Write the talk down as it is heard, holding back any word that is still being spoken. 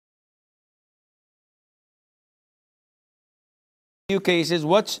few cases,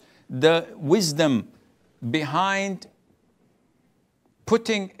 what's the wisdom behind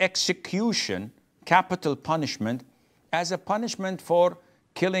putting execution, capital punishment, as a punishment for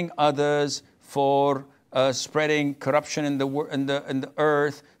killing others, for spreading corruption in the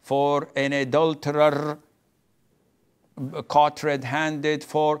earth, for an adulterer caught red-handed,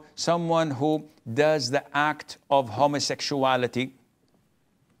 for someone who does the act of homosexuality?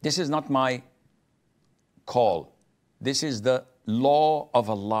 This is not my call. This is the law of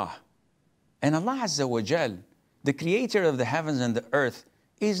Allah. And Allah Azza wa Jal, the creator of the heavens and the earth,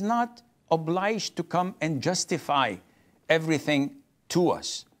 is not obliged to come and justify everything to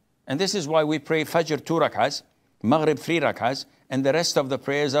us. And this is why we pray Fajr 2 rak'ahs, Maghrib 3 rak'ahs, and the rest of the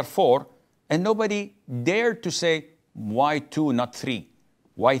prayers are 4. And nobody dared to say, why 2, not 3?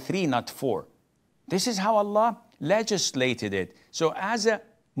 Why 3, not 4? This is how Allah legislated it. So as a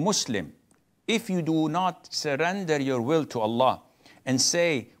Muslim, if you do not surrender your will to Allah and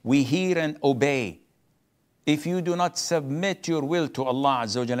say, we hear and obey, if you do not submit your will to Allah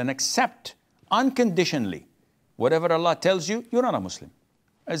Azza wa Jalla and accept unconditionally whatever Allah tells you, you're not a Muslim.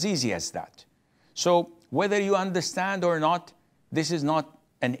 As easy as that. So whether you understand or not, this is not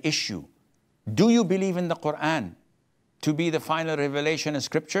an issue. Do you believe in the Quran to be the final revelation of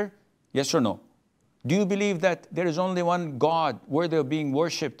Scripture? Yes or no? Do you believe that there is only one God worthy of being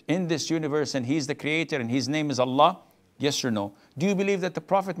worshipped in this universe and He's the creator and His name is Allah? Yes or no? Do you believe that the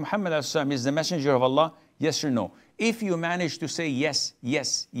Prophet Muhammad is the messenger of Allah? Yes or no? If you manage to say yes,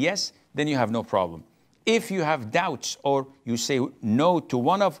 yes, yes, then you have no problem. If you have doubts or you say no to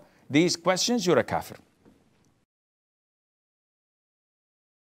one of these questions, you're a kafir.